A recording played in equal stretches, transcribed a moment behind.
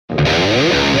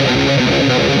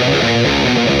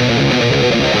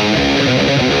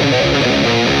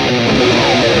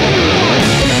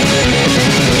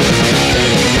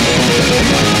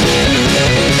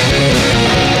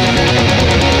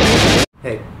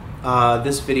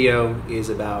This video is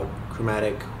about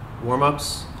chromatic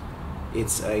warm-ups.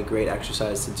 It's a great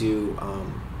exercise to do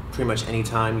pretty much any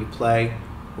time you play,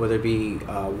 whether it be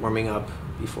warming up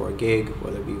before a gig,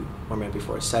 whether it be warming up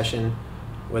before a session,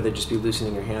 whether it just be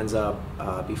loosening your hands up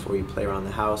before you play around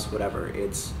the house, whatever.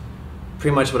 It's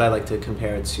pretty much what I like to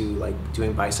compare it to, like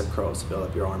doing bicep curls to build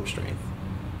up your arm strength.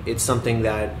 It's something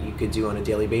that you could do on a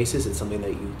daily basis. It's something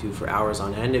that you do for hours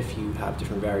on end if you have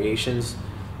different variations.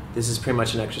 This is pretty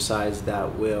much an exercise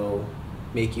that will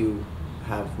make you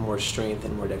have more strength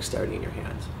and more dexterity in your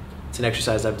hands. It's an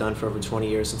exercise I've done for over 20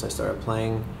 years since I started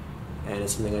playing, and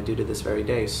it's something I do to this very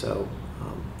day, so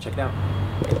check it out.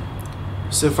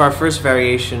 So for our first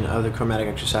variation of the chromatic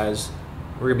exercise,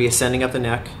 we're going to be ascending up the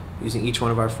neck using each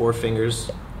one of our 4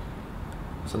 fingers,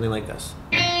 something like this.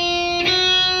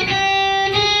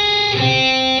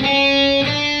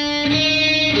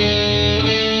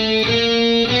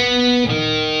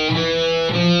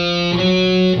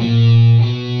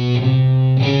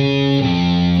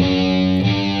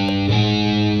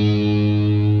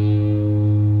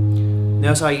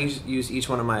 Notice how I use each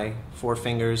one of my 4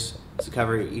 fingers to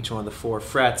cover each one of the 4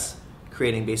 frets,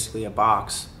 creating basically a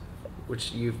box,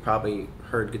 which you've probably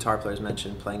heard guitar players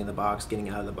mention, playing in the box, getting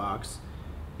out of the box.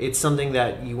 It's something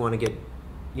that you want to get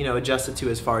adjusted to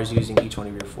as far as using each one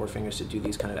of your 4 fingers to do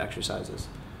these kind of exercises.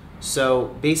 So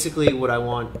basically what I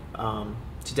want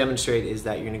to demonstrate is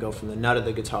that you're going to go from the nut of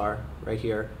the guitar, right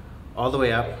here, all the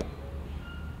way up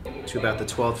to about the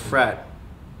 12th fret,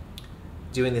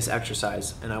 doing this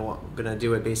exercise, and I'm going to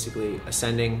do it basically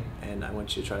ascending, and I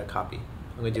want you to try to copy.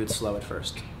 I'm going to do it slow at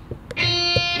first.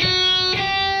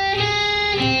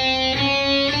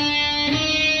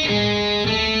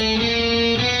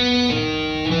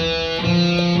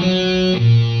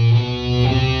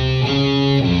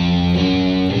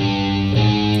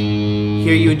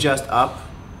 Here you adjust up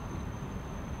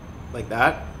like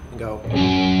that and go.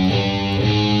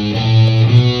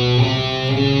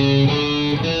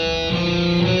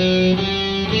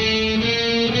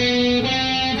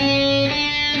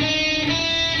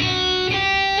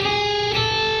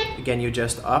 Again, you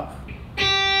adjust up.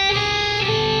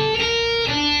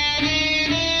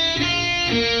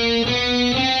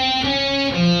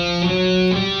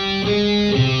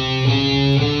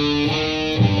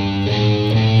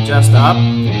 Adjust up.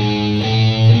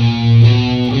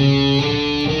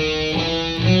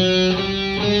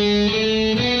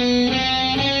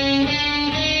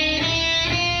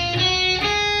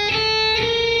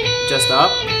 Adjust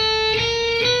up.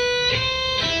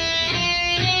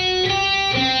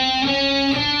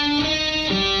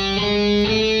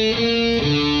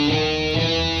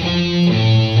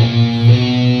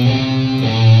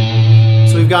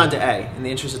 So we've gotten to A. In the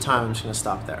interest of time, I'm just going to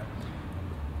stop there.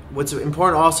 What's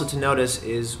important also to notice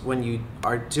is when you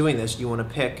are doing this, you want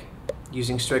to pick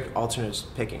using strict alternate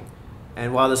picking.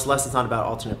 And while this lesson's not about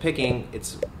alternate picking,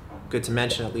 it's good to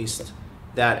mention at least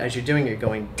that as you're doing it, you're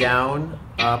going down,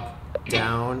 up,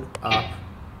 down, up,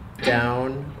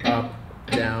 down, up,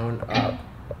 down, up,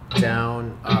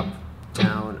 down, up,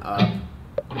 down, up.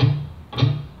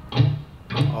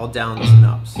 All downs and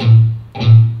ups.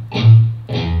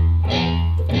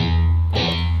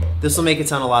 This will make it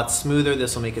sound a lot smoother,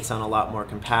 this will make it sound a lot more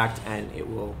compact, and it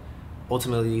will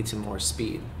ultimately lead to more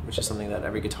speed, which is something that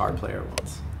every guitar player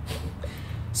wants.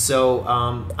 So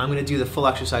I'm going to do the full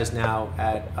exercise now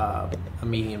at a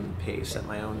medium pace, at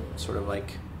my own sort of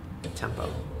like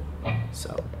tempo.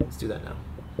 So let's do that now.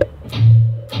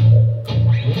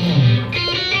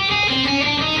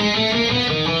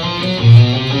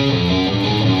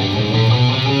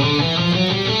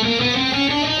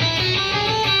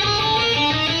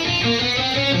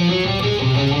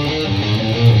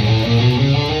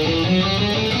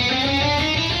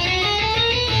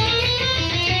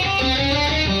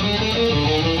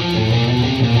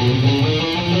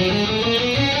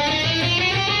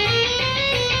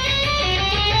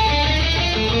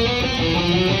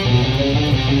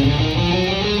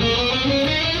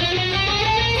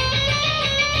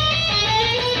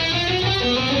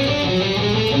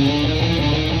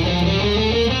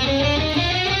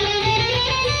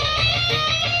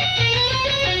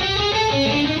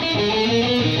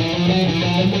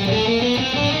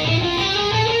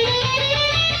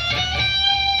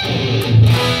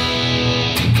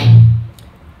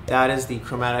 That is the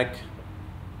chromatic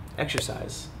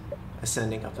exercise,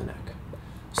 ascending up the neck.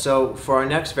 So for our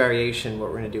next variation, what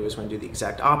we're going to do is we're going to do the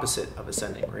exact opposite of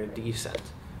ascending. We're going to descend.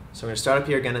 So we're going to start up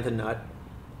here again at the nut,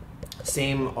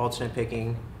 same alternate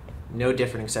picking, no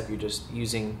different except you're just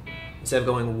using instead of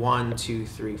going 1, 2,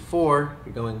 3, 4,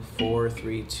 you're going 4,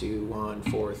 3, 2, 1,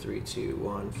 4, 3, 2,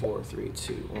 1, 4, 3,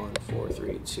 2, 1, 4,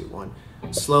 3, 2, 1.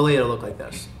 Slowly it'll look like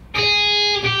this.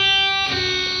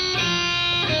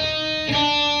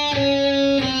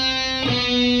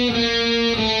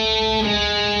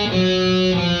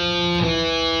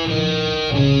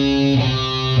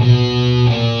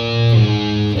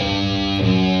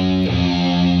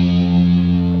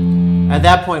 At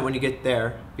that point, when you get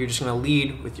there, you're just going to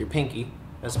lead with your pinky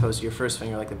as opposed to your first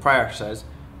finger like the prior exercise.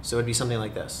 So it'd be something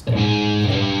like this.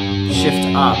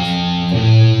 Shift up.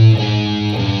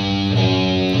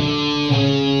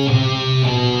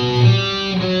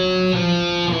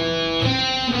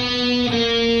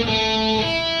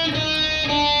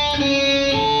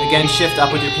 Again, shift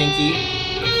up with your pinky.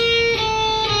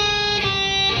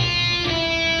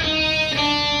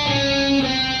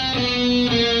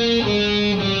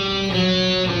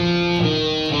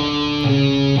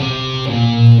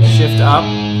 Shift up.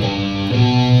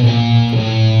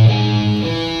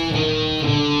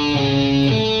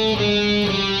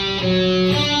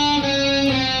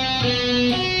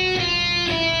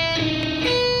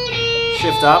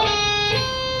 Shift up.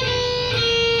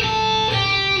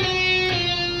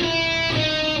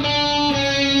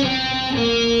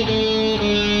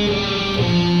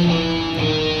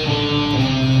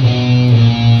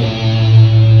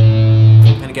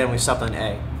 And again, we stopped on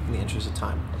A in the interest of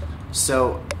time.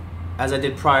 So, as I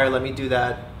did prior, let me do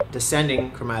that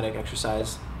descending chromatic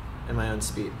exercise in my own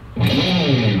speed.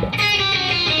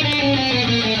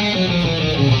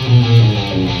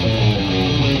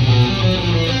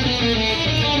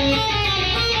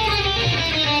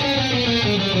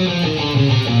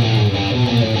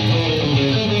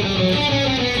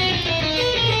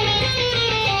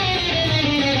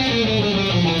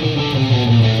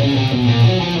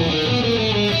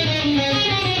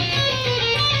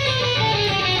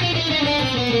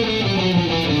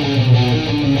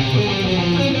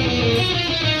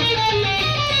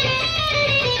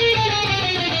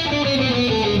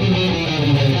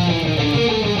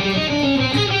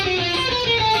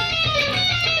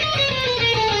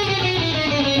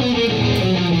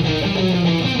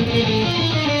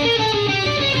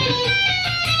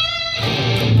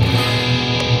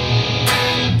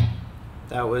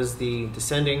 That was the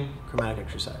descending chromatic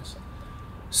exercise.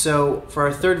 So for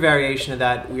our third variation of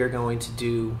that, we are going to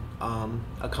do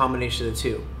a combination of the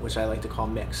two, which I like to call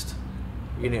mixed.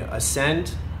 You're going to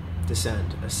ascend,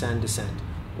 descend, ascend, descend.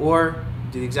 Or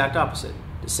do the exact opposite,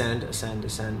 descend, ascend,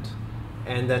 descend.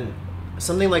 And then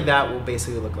something like that will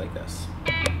basically look like this.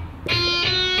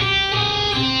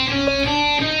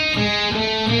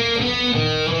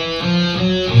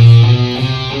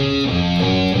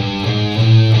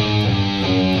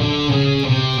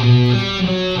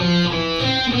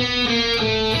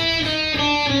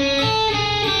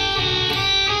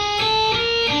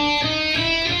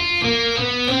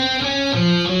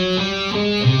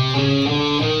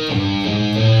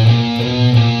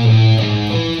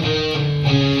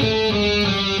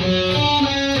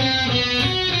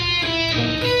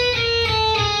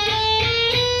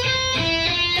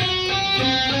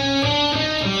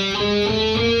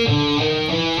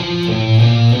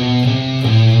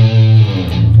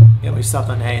 We stopped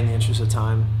on A in the interest of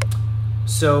time.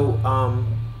 So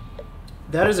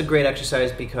that is a great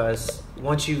exercise because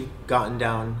once you've gotten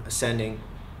down ascending,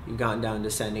 you've gotten down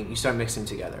descending, you start mixing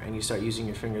together and you start using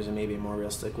your fingers in maybe a more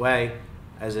realistic way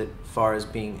as far as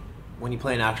being when you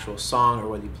play an actual song or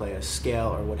whether you play a scale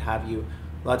or what have you.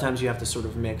 A lot of times you have to sort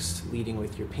of mix leading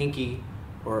with your pinky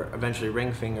or eventually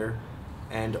ring finger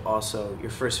and also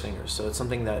your first finger. So it's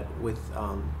something that with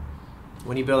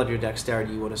when you build up your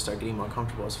dexterity, you want to start getting more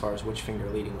comfortable as far as which finger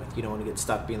you're leading with. You don't want to get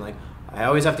stuck being like, I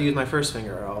always have to use my first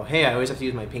finger, or oh, hey, I always have to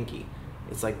use my pinky.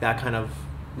 It's like that kind of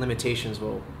limitations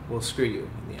will screw you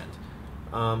in the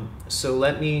end. So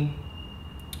let me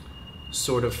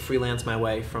sort of freelance my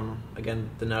way from,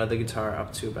 again, the nut of the guitar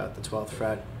up to about the 12th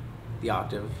fret, the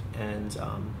octave, and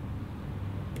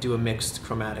do a mixed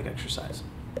chromatic exercise.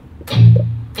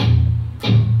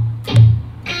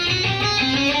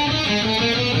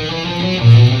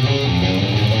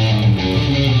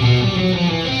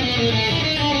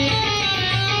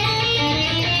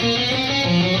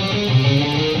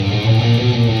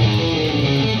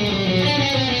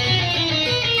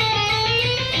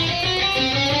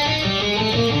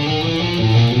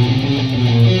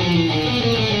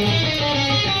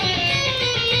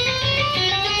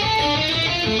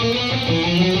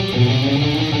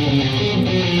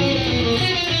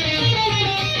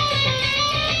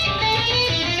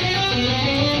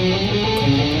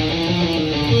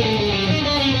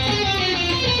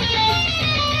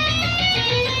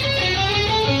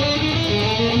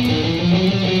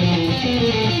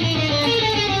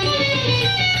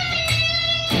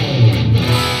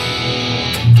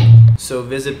 So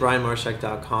visit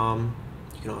brianmarshak.com.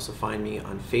 You can also find me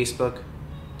on Facebook,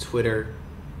 Twitter,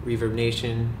 Reverb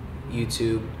Nation,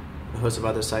 YouTube, a host of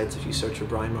other sites. If you search for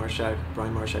Brian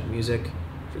Marshak Music,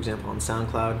 for example, on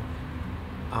SoundCloud,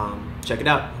 check it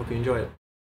out. Hope you enjoy it.